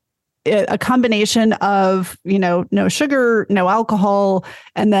honestly, a combination of, no sugar, no alcohol,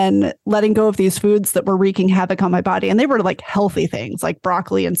 and then letting go of these foods that were wreaking havoc on my body. And they were like healthy things like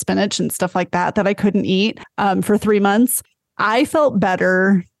broccoli and spinach and stuff like that I couldn't eat for 3 months. I felt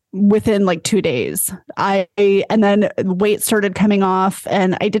better within like 2 days. And then weight started coming off,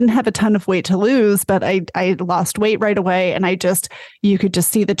 and I didn't have a ton of weight to lose, but I lost weight right away. And you could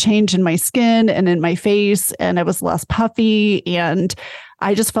just see the change in my skin and in my face, and I was less puffy, and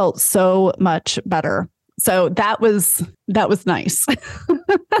I just felt so much better. So that was nice.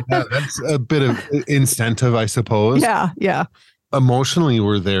 Yeah, that's a bit of incentive, I suppose. Yeah. Emotionally,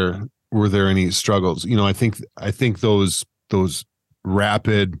 were there any struggles? I think those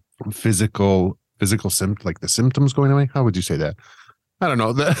rapid physical symptoms, like the symptoms going away. How would you say that? I don't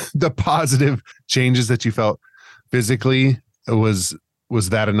know. The positive changes that you felt physically, was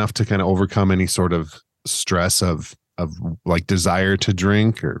that enough to kind of overcome any sort of stress of like desire to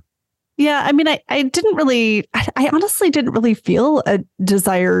drink? Or yeah, I mean, I honestly didn't really feel a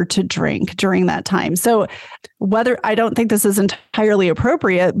desire to drink during that time. So I don't think this is entirely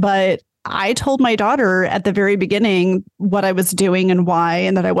appropriate, but I told my daughter at the very beginning what I was doing and why,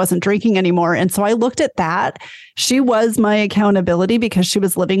 and that I wasn't drinking anymore. And so I looked at that. She was my accountability because she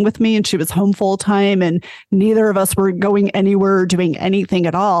was living with me and she was home full time, and neither of us were going anywhere or doing anything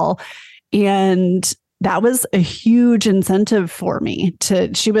at all. And that was a huge incentive for me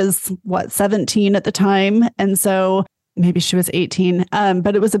she was 17 at the time. And so maybe she was 18.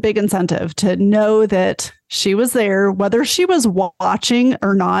 But it was a big incentive to know that she was there, whether she was watching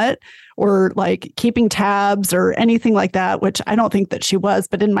or not, or like keeping tabs or anything like that, which I don't think that she was,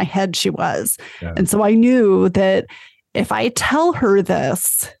 but in my head she was. Yeah. And so I knew that if I tell her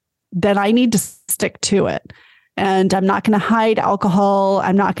this, then I need to stick to it. And I'm not going to hide alcohol.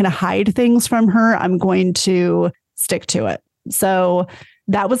 I'm not going to hide things from her. I'm going to stick to it. So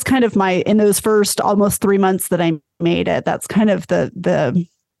that was kind of in those first almost 3 months that I made it. That's kind of the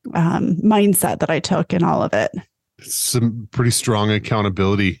mindset that I took in all of it. Some pretty strong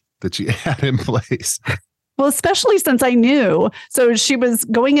accountability that you had in place. Well, especially since I knew. So she was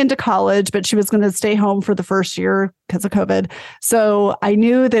going into college, but she was going to stay home for the first year because of COVID. So I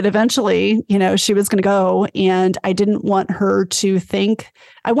knew that eventually, she was going to go, and I didn't want her to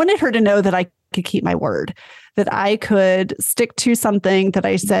I wanted her to know that I could keep my word, that I could stick to something that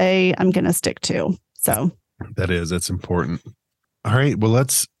I say I'm going to stick to. So that's important. All right. Well,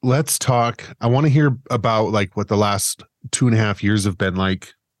 let's talk. I want to hear about like what the last 2.5 years have been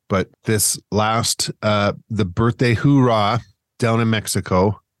like. But this last, the birthday hoorah down in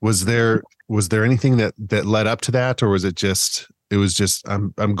Mexico, was there anything that led up to that, or was it was just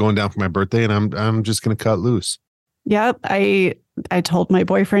I'm going down for my birthday and I'm just going to cut loose? Yep. I told my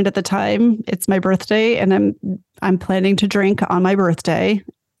boyfriend at the time, it's my birthday and I'm planning to drink on my birthday.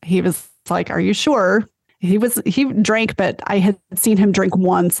 He was like, "Are you sure?" He drank, but I had seen him drink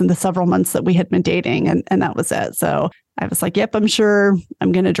once in the several months that we had been dating, and that was it. So I was like, "Yep, I'm sure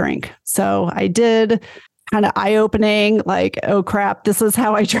I'm going to drink." So I did. Kind of eye-opening, like, oh crap, this is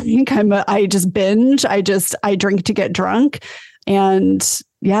how I drink. I just binge. I drink to get drunk. And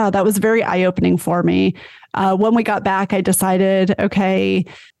yeah, that was very eye-opening for me. When we got back, I decided, okay,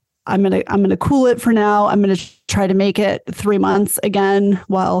 I'm gonna cool it for now. I'm gonna try to make it 3 months again.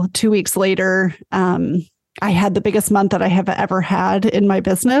 Well, 2 weeks later, I had the biggest month that I have ever had in my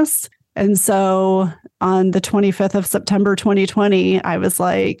business. And so on the 25th of September, 2020, I was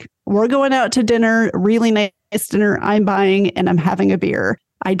like, we're going out to dinner, really nice dinner. I'm buying and I'm having a beer.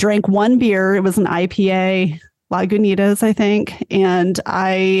 I drank one beer. It was an IPA, Lagunitas, I think. And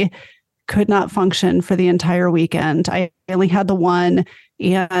I could not function for the entire weekend. I only had the one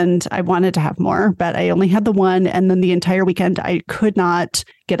and I wanted to have more, but I only had the one. And then the entire weekend, I could not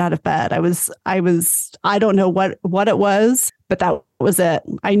get out of bed. I don't know what it was, but that was it.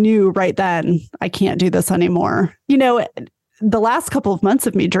 I knew right then I can't do this anymore. You know, the last couple of months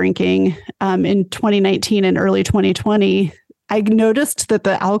of me drinking in 2019 and early 2020, I noticed that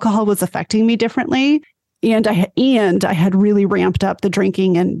the alcohol was affecting me differently. And I had really ramped up the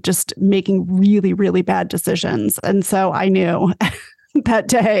drinking and just making really, really bad decisions. And so I knew that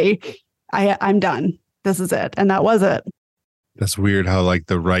day, I'm done. This is it. And that was it. That's weird how like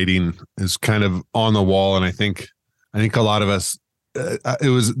the writing is kind of on the wall. And I think a lot of us, it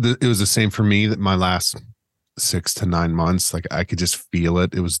was the same for me that my last 6 to 9 months, like I could just feel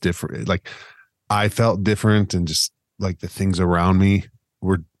it. It was different. Like I felt different and just like the things around me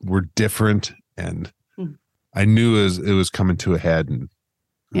were different. And I knew it was coming to a head, and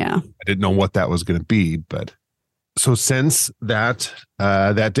yeah, I didn't know what that was going to be. But so since that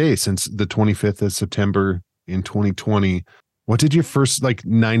day, since the 25th of September in 2020, what did your first like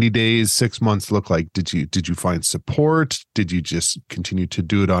 90 days, 6 months look like? Did you find support? Did you just continue to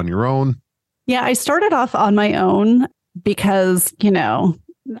do it on your own? Yeah, I started off on my own because, you know,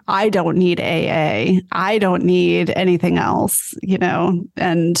 I don't need AA. I don't need anything else, you know,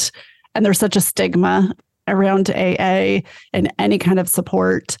 and there's such a stigma around AA and any kind of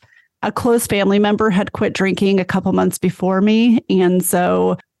support. A close family member had quit drinking a couple months before me. And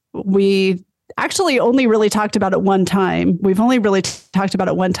so we actually only really talked about it one time. We've only really talked about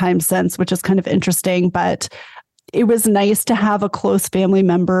it one time since, which is kind of interesting, but it was nice to have a close family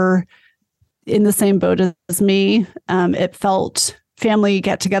member in the same boat as me. It felt family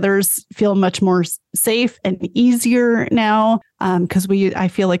get-togethers feel much more safe and easier now because I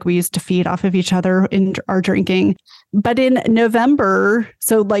feel like we used to feed off of each other in our drinking. But in November,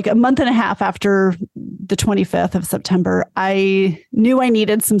 so like a month and a half after the 25th of September, I knew I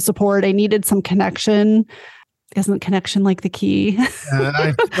needed some support. I needed some connection. Isn't connection like the key?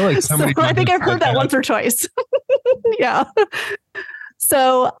 I feel like somebody. So I think I've heard that once or twice. Yeah.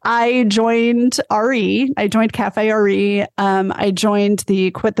 So I joined RE. I joined Cafe RE. I joined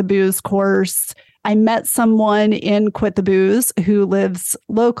the Quit the Booze course. I met someone in Quit the Booze who lives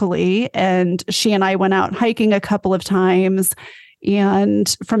locally, and she and I went out hiking a couple of times.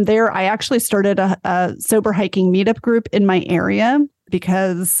 And from there, I actually started a sober hiking meetup group in my area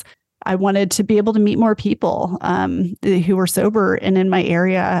because I wanted to be able to meet more people who were sober and in my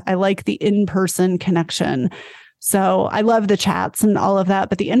area. I like the in-person connection. So I love the chats and all of that,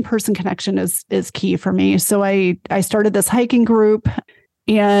 but the in-person connection is key for me. So I started this hiking group,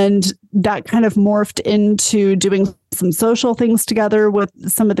 and that kind of morphed into doing some social things together with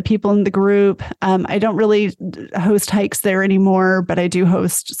some of the people in the group. I don't really host hikes there anymore, but I do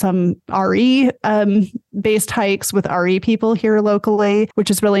host some RE based hikes with RE people here locally, which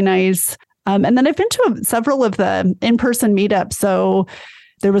is really nice. And then I've been to several of the in-person meetups. So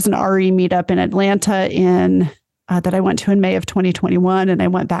there was an RE meetup in Atlanta that I went to in May of 2021, and I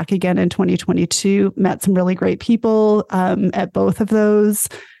went back again in 2022, met some really great people at both of those,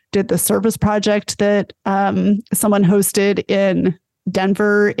 did the service project that someone hosted in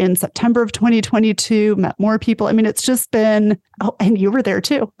Denver in September of 2022, met more people. I mean, it's just been, and you were there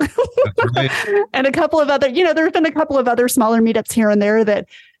too. Right. And a couple of other, there's been a couple of other smaller meetups here and there that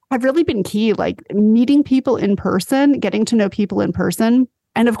have really been key, like meeting people in person, getting to know people in person.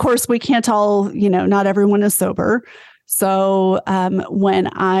 And of course, we can't all, not everyone is sober. So when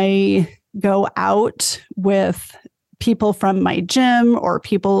I go out with people from my gym or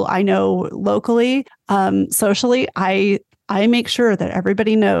people I know locally, socially, I make sure that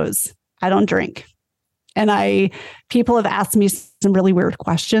everybody knows I don't drink. And people have asked me some really weird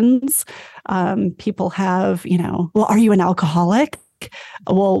questions. People have, well, are you an alcoholic?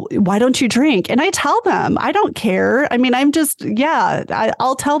 Well, why don't you drink? And I tell them, I don't care. I mean,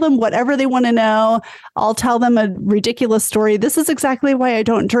 I'll tell them whatever they want to know. I'll tell them a ridiculous story. This is exactly why I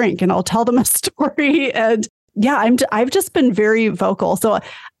don't drink. And I'll tell them a story. And I've just been very vocal. So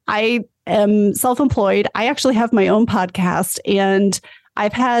I am self-employed. I actually have my own podcast, and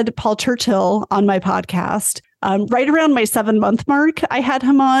I've had Paul Churchill on my podcast. Right around my 7-month mark, I had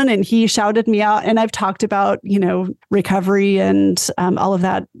him on, and he shouted me out. And I've talked about, recovery and all of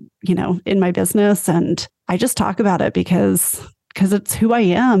that, in my business. And I just talk about it because it's who I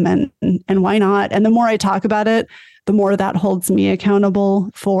am, and why not? And the more I talk about it, the more that holds me accountable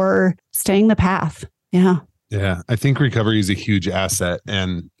for staying the path. Yeah. Yeah. I think recovery is a huge asset.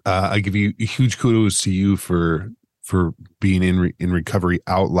 And I give you huge kudos to you for being in recovery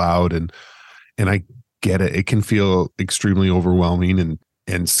out loud. And I get it. It can feel extremely overwhelming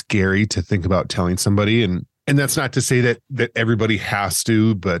and scary to think about telling somebody. And that's not to say that everybody has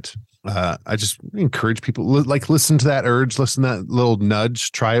to, but I just encourage people, listen to that urge, listen to that little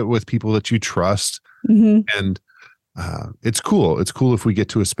nudge, try it with people that you trust. Mm-hmm. And it's cool. It's cool if we get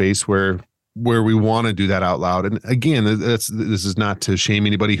to a space where we want to do that out loud. And again, this is not to shame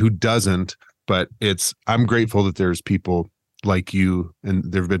anybody who doesn't, but I'm grateful that there's people like you, and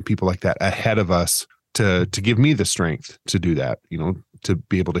there have been people like that ahead of us to give me the strength to do that, to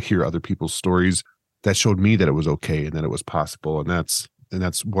be able to hear other people's stories that showed me that it was okay and that it was possible. And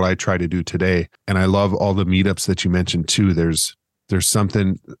that's what I try to do today. And I love all the meetups that you mentioned too. There's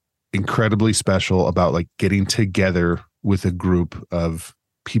something incredibly special about getting together with a group of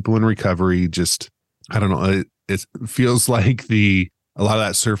people in recovery. Just, I don't know. It feels like a lot of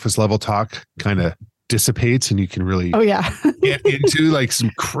that surface level talk kind of dissipates, and you can really get into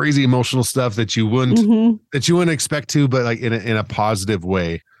some crazy emotional stuff that you wouldn't expect to, but in a positive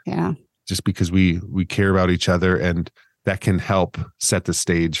way. Yeah. Just because we care about each other, and that can help set the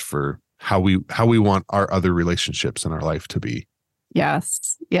stage for how we want our other relationships in our life to be.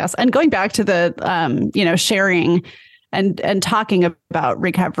 Yes. Yes. And going back to the sharing and talking about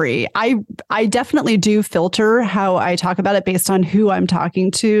recovery, I definitely do filter how I talk about it based on who I'm talking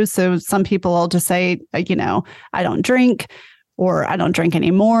to. So some people will just say, I don't drink, or I don't drink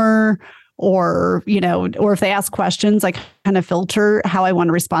anymore, or if they ask questions, I kind of filter how I want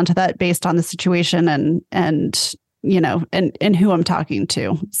to respond to that based on the situation and who I'm talking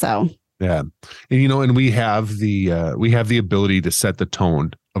to. So yeah, and we have the ability to set the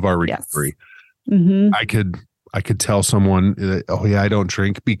tone of our recovery. Yes. Mm-hmm. I could tell someone, oh yeah, I don't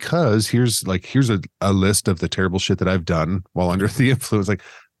drink because here's a list of the terrible shit that I've done while under the influence.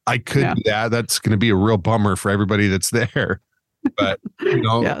 I could do that. That's going to be a real bummer for everybody that's there. But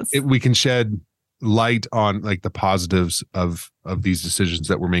yes. We can shed light on the positives of these decisions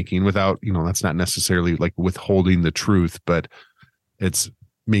that we're making without, that's not necessarily withholding the truth, but it's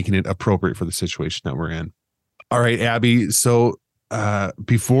making it appropriate for the situation that we're in. All right, Abby. So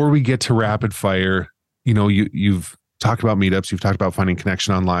before we get to rapid fire, you've talked about meetups, you've talked about finding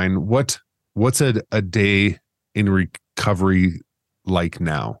connection online. What's a day in recovery like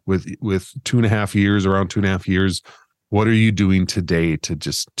now with 2.5 years, around 2.5 years? What are you doing today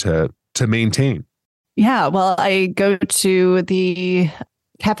to maintain? Yeah, well, I go to the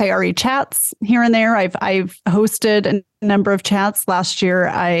Cafe RE chats here and there. I've hosted a number of chats. Last year,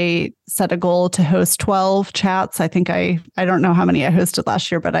 I set a goal to host 12 chats. I think I don't know how many I hosted last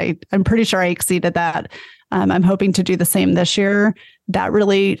year, but I'm pretty sure I exceeded that. I'm hoping to do the same this year. That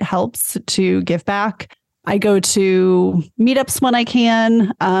really helps to give back. I go to meetups when I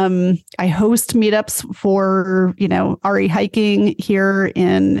can. I host meetups for, RE hiking here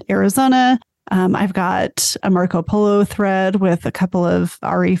in Arizona. I've got a Marco Polo thread with a couple of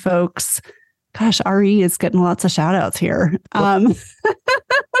RE folks. Gosh, RE is getting lots of shout outs here. And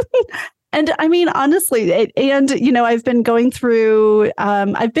I mean, honestly, I've been going through,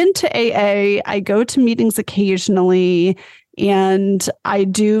 I've been to AA. I go to meetings occasionally, and I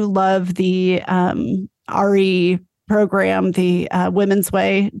do love the RE program, the Women's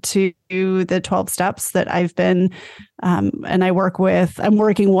Way, to the 12 steps that I've been, and I'm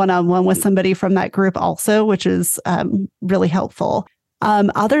working one-on-one with somebody from that group also, which is really helpful.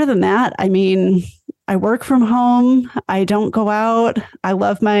 Other than that, I mean, I work from home. I don't go out. I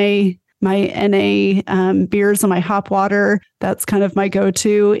love my NA beers and my hop water. That's kind of my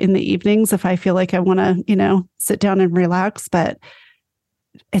go-to in the evenings if I feel like I want to, sit down and relax. But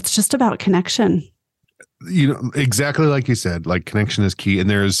it's just about connection. Exactly like you said, connection is key. And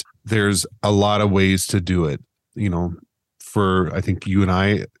there's a lot of ways to do it, I think you and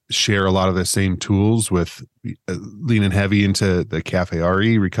I share a lot of the same tools with leaning heavy into the Cafe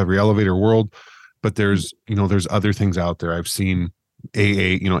RE recovery elevator world. But there's other things out there. I've seen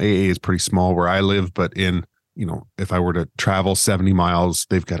AA, AA is pretty small where I live, but if I were to travel 70 miles,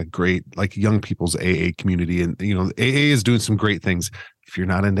 they've got a great like young people's AA community. And, AA is doing some great things. If you're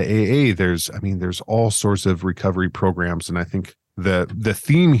not into AA, there's all sorts of recovery programs. And I think the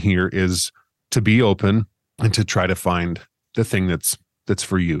theme here is to be open and to try to find the thing that's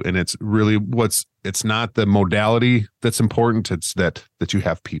for you. And it's really it's not the modality that's important. It's that you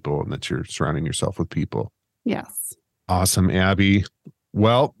have people and that you're surrounding yourself with people. Yes. Awesome, Abby.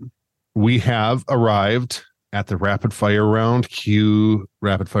 Well, we have arrived at the rapid fire round. Cue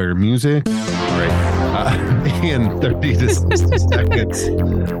rapid fire music. All right. In 30 to 60 seconds,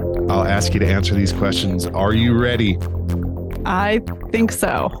 I'll ask you to answer these questions. Are you ready? I think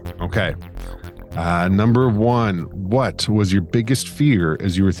so. Okay. Number 1, what was your biggest fear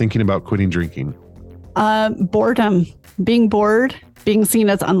as you were thinking about quitting drinking? Boredom. Being bored, being seen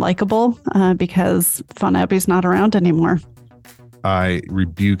as unlikable because Fun Abby's not around anymore. I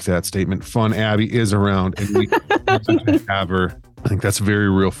rebuke that statement. Fun Abby is around and we have her. I think that's a very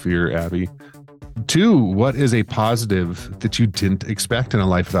real fear, Abby. 2, what is a positive that you didn't expect in a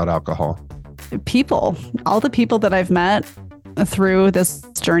life without alcohol? People. All the people that I've met through this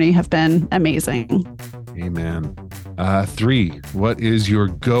journey have been amazing. Amen. 3, what is your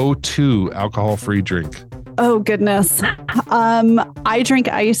go-to alcohol-free drink? Oh, goodness. I drink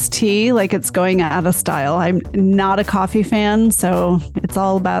iced tea like it's going out of style. I'm not a coffee fan, so it's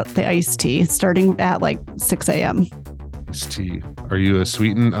all about the iced tea starting at like 6 a.m. Iced tea. Are you a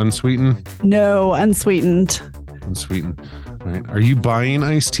sweetened, unsweetened? No, unsweetened. Unsweetened. All right. Are you buying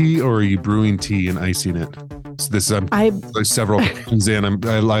iced tea or are you brewing tea and icing it? So this there's several questions in.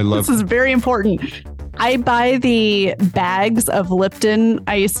 I love. This is very important. I buy the bags of Lipton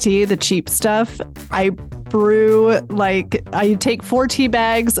iced tea, the cheap stuff. I brew, I take 4 tea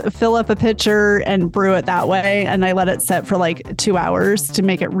bags, fill up a pitcher and brew it that way. And I let it set for like 2 hours to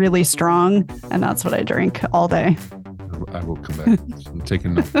make it really strong. And that's what I drink all day. I will come back. I'm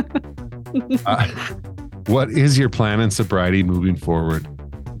taking note. What is your plan in sobriety moving forward?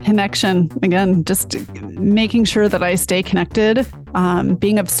 Connection. Again, just making sure that I stay connected,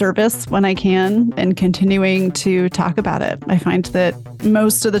 being of service when I can, and continuing to talk about it. I find that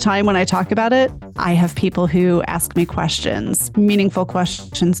most of the time when I talk about it, I have people who ask me questions, meaningful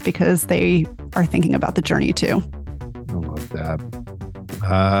questions, because they are thinking about the journey too. I love that.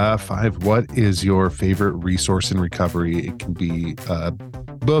 5, what is your favorite resource in recovery? It can be a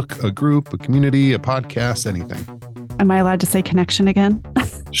book, a group, a community, a podcast, anything. Am I allowed to say connection again?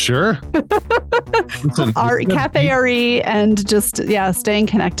 Sure. Listen, Our Cafe RE and just, staying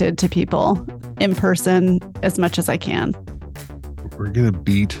connected to people in person as much as I can. We're going to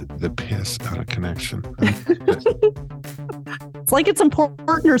beat the piss out of connection. It's like it's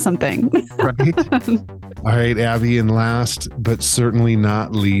important or something. Right? All right, Abby, and last but certainly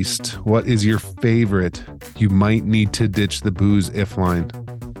not least, what is your favorite "you might need to ditch the booze" if line?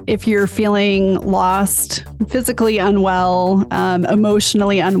 If you're feeling lost, physically unwell,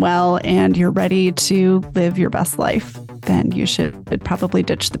 emotionally unwell, and you're ready to live your best life, then you should probably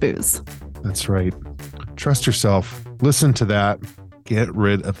ditch the booze. That's right. Trust yourself. Listen to that. Get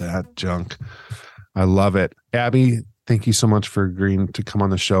rid of that junk. I love it. Abby, thank you so much for agreeing to come on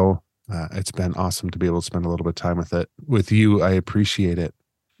the show. It's been awesome to be able to spend a little bit of time with you. I appreciate it.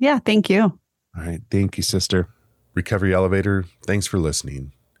 Yeah, thank you. All right. Thank you, sister. Recovery Elevator, thanks for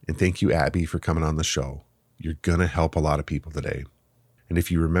listening. And thank you, Abby, for coming on the show. You're going to help a lot of people today. And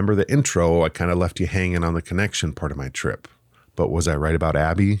if you remember the intro, I kind of left you hanging on the connection part of my trip. But was I right about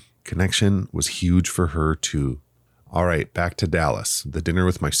Abby? Connection was huge for her too. All right, back to Dallas, the dinner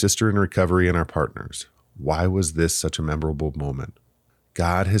with my sister in recovery and our partners. Why was this such a memorable moment?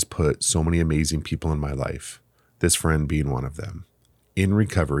 God has put so many amazing people in my life, this friend being one of them. In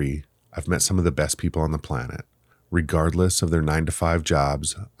recovery, I've met some of the best people on the planet. Regardless of their 9-to-5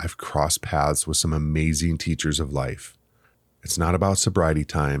 jobs, I've crossed paths with some amazing teachers of life. It's not about sobriety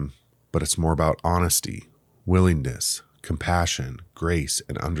time, but it's more about honesty, willingness, compassion, grace,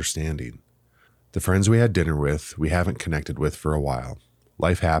 and understanding. The friends we had dinner with, we haven't connected with for a while.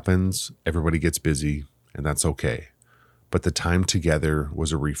 Life happens, everybody gets busy, and that's okay. But the time together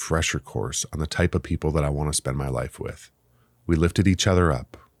was a refresher course on the type of people that I want to spend my life with. We lifted each other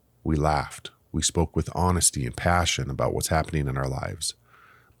up. We laughed. We spoke with honesty and passion about what's happening in our lives.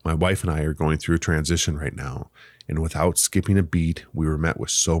 My wife and I are going through a transition right now, and without skipping a beat, we were met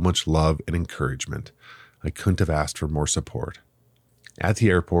with so much love and encouragement. I couldn't have asked for more support. At the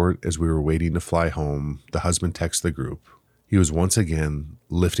airport, as we were waiting to fly home, the husband texted the group. He was once again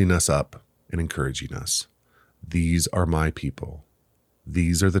lifting us up and encouraging us. These are my people.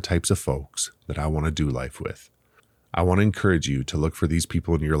 These are the types of folks that I want to do life with. I want to encourage you to look for these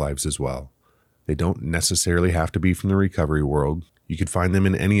people in your lives as well. They don't necessarily have to be from the recovery world. You could find them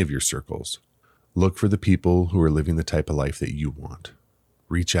in any of your circles. Look for the people who are living the type of life that you want.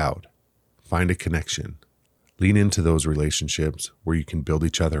 Reach out. Find a connection. Lean into those relationships where you can build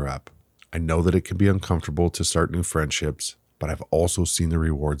each other up. I know that it can be uncomfortable to start new friendships, but I've also seen the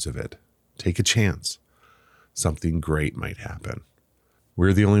rewards of it. Take a chance. Something great might happen.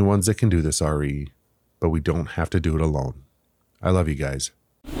 We're the only ones that can do this, RE, but we don't have to do it alone. I love you guys.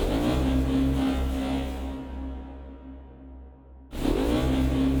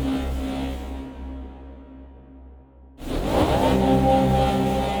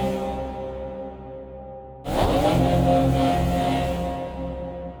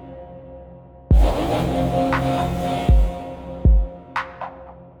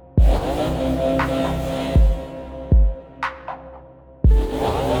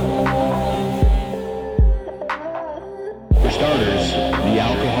 For starters, the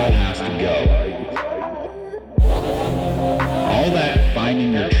alcohol has to go. All that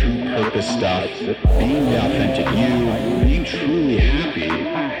finding your true purpose stuff, being the authentic you, being truly happy,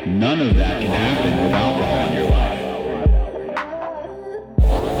 none of that can happen with alcohol in your life.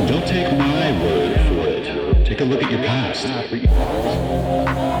 Don't take my word for it. Take a look at your past.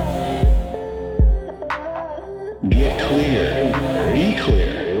 Get clear, be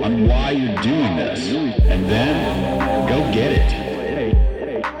clear on why you're doing this, and then go get it.